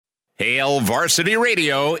Hail Varsity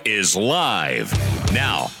Radio is live.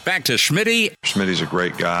 Now, back to Schmitty. Schmitty's a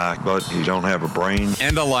great guy, but he don't have a brain.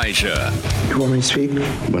 And Elijah. You want me to speak?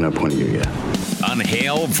 When I point you, yeah. On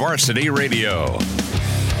Hail Varsity Radio.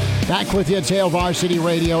 Back with you, it's Hail Varsity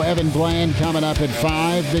Radio. Evan Bland coming up at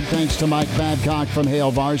 5. Big thanks to Mike Babcock from Hail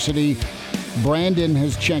Varsity. Brandon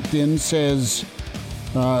has checked in, says,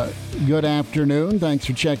 good afternoon. Thanks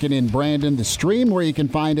for checking in, Brandon. The stream where you can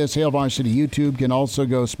find us, Hail Varsity YouTube, can also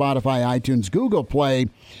go Spotify, iTunes, Google Play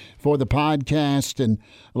for the podcast. And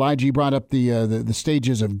Elijah brought up the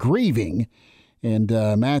stages of grieving. And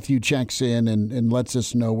Matthew checks in and lets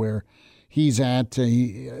us know where he's at.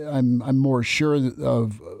 I'm more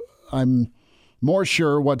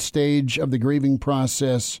sure what stage of the grieving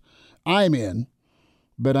process I'm in,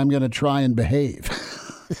 but I'm going to try and behave.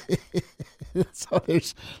 So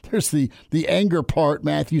there's the anger part.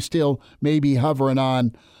 Matthew still maybe hovering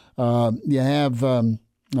on. You have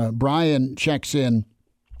Brian checks in.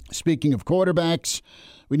 Speaking of quarterbacks,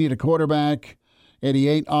 we need a quarterback, and he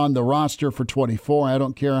ain't on the roster for 24. I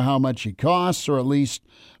don't care how much he costs, or at least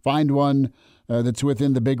find one that's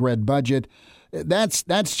within the Big Red budget. That's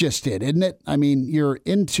just it, isn't it? I mean, you're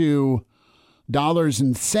into dollars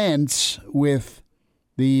and cents with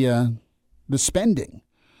the spending.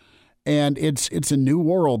 And it's a new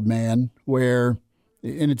world, man, where,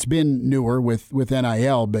 and it's been newer with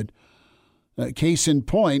NIL, but case in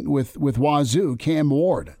point with Wazoo, Cam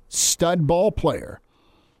Ward, stud ball player,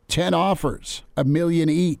 10 offers, $1 million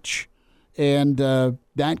each. And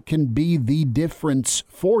that can be the difference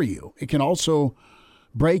for you. It can also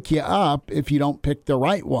break you up if you don't pick the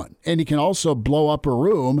right one. And it can also blow up a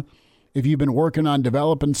room if you've been working on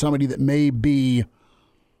developing somebody that may be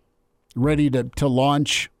ready to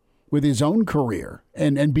launch with his own career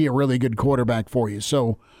and be a really good quarterback for you.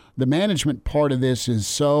 So the management part of this is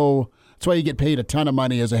that's why you get paid a ton of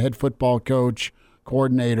money as a head football coach,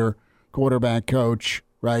 coordinator, quarterback coach,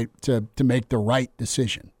 right, to make the right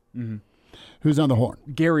decision. Mm-hmm. Who's on the horn?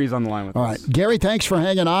 Gary's on the line with us. All right. Gary, thanks for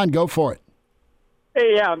hanging on. Go for it.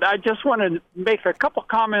 Hey, yeah, I just want to make a couple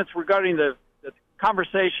comments regarding the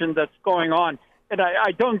conversation that's going on. And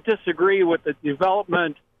I don't disagree with the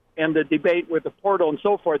development and the debate with the portal and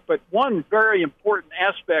so forth. But one very important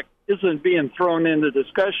aspect isn't being thrown in the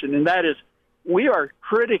discussion, and that is we are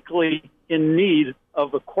critically in need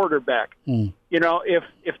of a quarterback. You know, if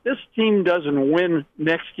this team doesn't win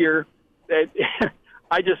next year,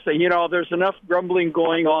 I just say, there's enough grumbling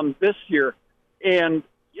going on this year. And,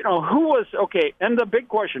 and the big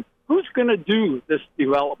question, who's going to do this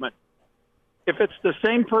development? If it's the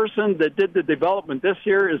same person that did the development this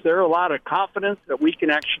year, is there a lot of confidence that we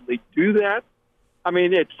can actually do that? I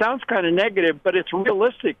mean, it sounds kind of negative, but it's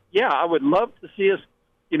realistic. Yeah, I would love to see us,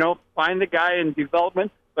 find the guy in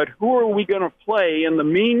development, but who are we going to play in the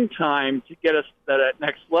meantime to get us to that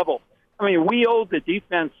next level? I mean, we owe the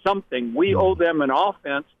defense something. We owe them an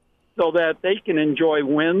offense so that they can enjoy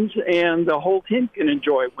wins and the whole team can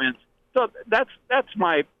enjoy wins. So that's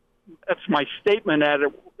my statement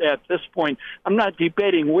at this point. I'm not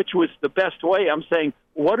debating which was the best way. I'm saying,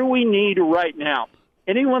 what do we need right now?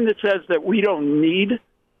 Anyone that says that we don't need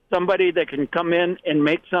somebody that can come in and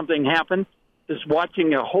make something happen is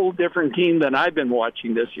watching a whole different team than I've been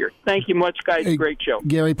watching this year. Thank you much, guys. Hey, great show.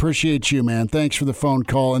 Gary, appreciate you, man. Thanks for the phone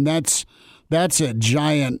call. And that's a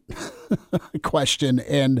giant question.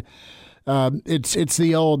 And it's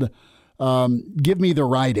the old give me the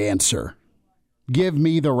right answer. Give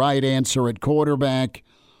me the right answer at quarterback.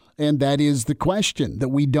 And that is the question that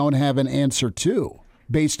we don't have an answer to.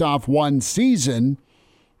 Based off one season,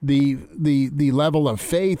 the level of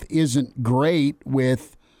faith isn't great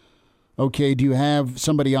with, okay, do you have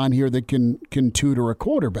somebody on here that can tutor a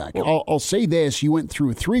quarterback? I'll say this. You went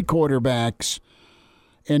through 3 quarterbacks,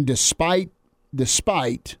 and despite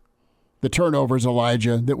the turnovers,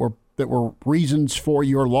 Elijah, that were reasons for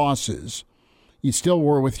your losses, you still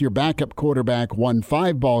were with your backup quarterback, won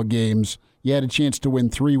 5 ball games. You had a chance to win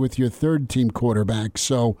 3 with your third-team quarterback.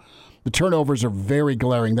 So the turnovers are very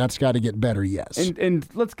glaring. That's got to get better, yes. And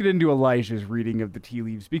let's get into Elijah's reading of the tea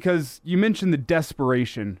leaves, because you mentioned the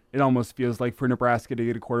desperation, it almost feels like, for Nebraska to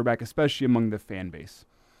get a quarterback, especially among the fan base.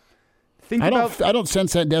 I don't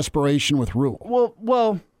sense that desperation with Rhule.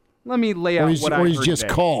 Well, let me lay out what I heard. Or he's just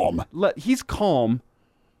today. Calm. He's calm,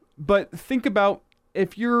 but think about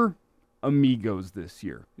if you're Amigos this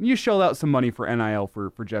year, and you shelled out some money for NIL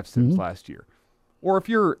for Jeff Sims last year, or if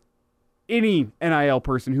you're any NIL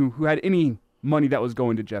person who had any money that was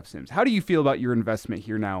going to Jeff Sims, how do you feel about your investment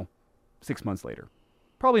here now, 6 months later?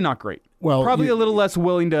 Probably not great. Well, probably a little less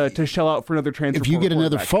willing to shell out for another transfer. If you get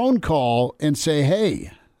another phone call and say,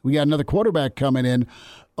 hey, we got another quarterback coming in,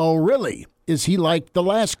 Oh, really? Is he like the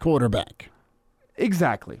last quarterback?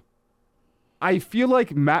 Exactly. I feel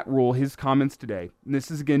like Matt Rhule, his comments today, and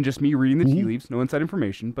this is again just me reading the tea leaves, no inside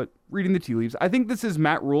information, but reading the tea leaves. I think this is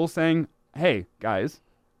Matt Rhule saying, hey, guys,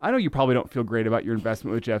 I know you probably don't feel great about your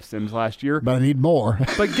investment with Jeff Sims last year. But I need more.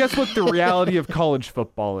 But guess what the reality of college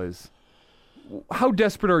football is? How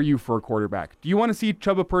desperate are you for a quarterback? Do you want to see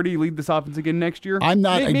Chubba Purdy lead this offense again next year? I'm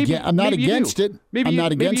not against it. Maybe I'm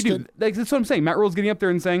not against it. That's what I'm saying. Matt Rhule's getting up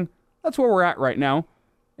there and saying, that's where we're at right now.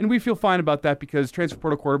 And we feel fine about that because transfer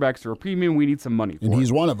portal quarterbacks are a premium. We need some money for and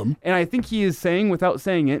he's one of them. And I think he is saying, without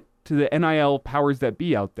saying it, to the NIL powers that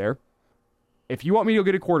be out there, if you want me to go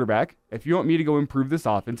get a quarterback, if you want me to go improve this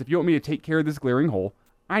offense, if you want me to take care of this glaring hole,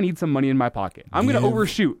 I need some money in my pocket. I'm going to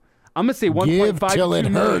overshoot. I'm going to say 1.5 to 2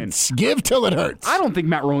 million. Give till it hurts. I don't think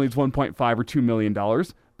Matt Rhule needs 1.5 or $2 million, but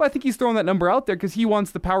I think he's throwing that number out there because he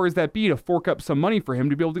wants the powers that be to fork up some money for him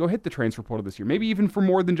to be able to go hit the transfer portal this year, maybe even for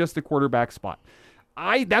more than just a quarterback spot.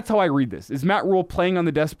 That's how I read this. Is Matt Rhule playing on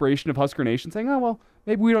the desperation of Husker Nation, saying, oh, well,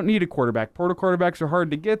 maybe we don't need a quarterback. Portal quarterbacks are hard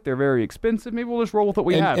to get. They're very expensive. Maybe we'll just roll with what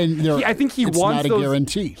we have. I think he wants not a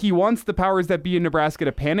guarantee. He wants the powers that be in Nebraska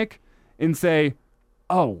to panic and say,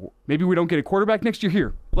 oh, maybe we don't get a quarterback next year.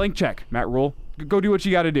 Here, blank check, Matt Rhule. Go do what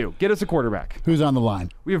you got to do. Get us a quarterback. Who's on the line?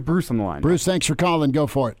 We have Bruce on the line. Bruce, thanks for calling. Go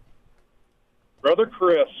for it. Brother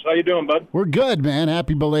Chris, how you doing, bud? We're good, man.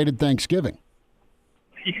 Happy belated Thanksgiving.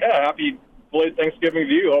 Yeah, happy belated Thanksgiving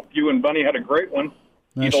to you. Hope you and Bunny had a great one.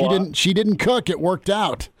 She didn't cook. It worked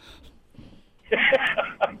out.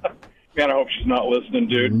 Man, I hope she's not listening,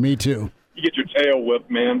 dude. Me too. You get your tail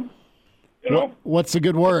whipped, man. You know? What's the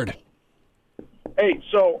good word? Hey,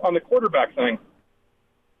 so on the quarterback thing,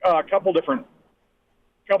 a couple different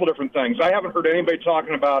things. I haven't heard anybody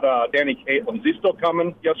talking about Danny Caitlin. Is he still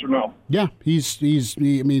coming? Yes or no? Yeah, he's. I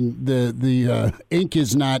mean, the ink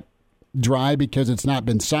is not dry because it's not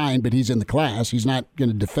been signed, but he's in the class. He's not going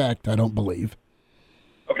to defect, I don't believe.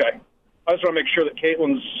 Okay. I just want to make sure that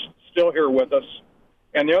Caitlin's still here with us.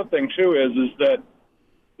 And the other thing, too, is that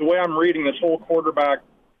the way I'm reading this whole quarterback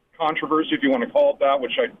controversy, if you want to call it that,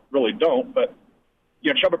 which I really don't, but,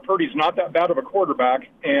 you know, Chubba Purdy's not that bad of a quarterback,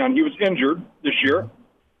 and he was injured this year.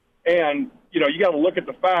 And, you know, you got to look at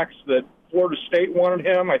the facts that Florida State wanted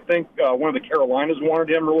him. I think one of the Carolinas wanted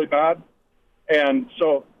him really bad. And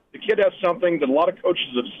so the kid has something that a lot of coaches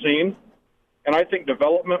have seen, and I think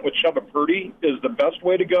development with Chubba Purdy is the best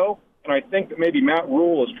way to go. And I think that maybe Matt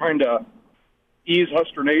Rhule is trying to ease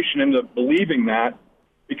Husker Nation into believing that,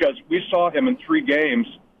 because we saw him in 3 games,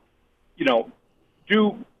 you know,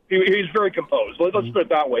 he's very composed. Let's put it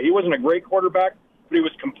that way. He wasn't a great quarterback, but he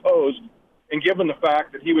was composed. And given the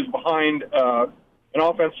fact that he was behind an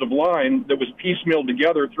offensive line that was piecemealed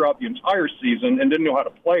together throughout the entire season and didn't know how to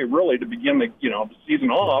play really to begin the season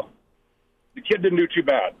off, the kid didn't do too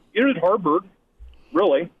bad. Neither did Harburg,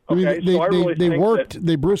 really. Okay, I mean, they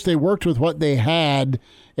worked with what they had,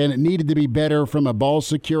 and it needed to be better from a ball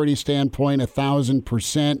security standpoint,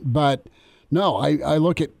 1,000%. But no, I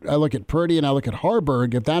look at Purdy and I look at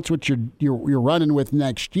Harburg. If that's what you're running with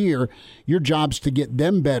next year, your job's to get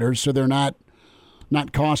them better so they're not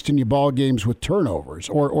costing you ball games with turnovers,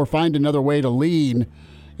 or find another way to lean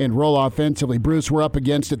and roll offensively. Bruce, we're up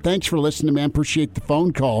against it. Thanks for listening, man. Appreciate the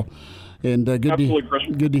phone call, and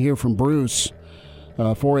good to hear from Bruce.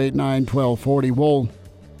 489-1240. We'll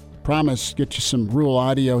promise get you some Rhule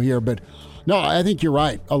audio here, but no, I think you're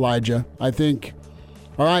right, Elijah. I think.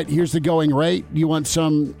 All right, here's the going rate. You want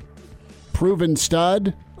some proven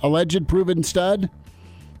stud, alleged proven stud?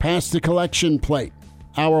 Pass the collection plate.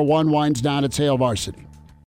 Hour 1 winds down at Hail Varsity.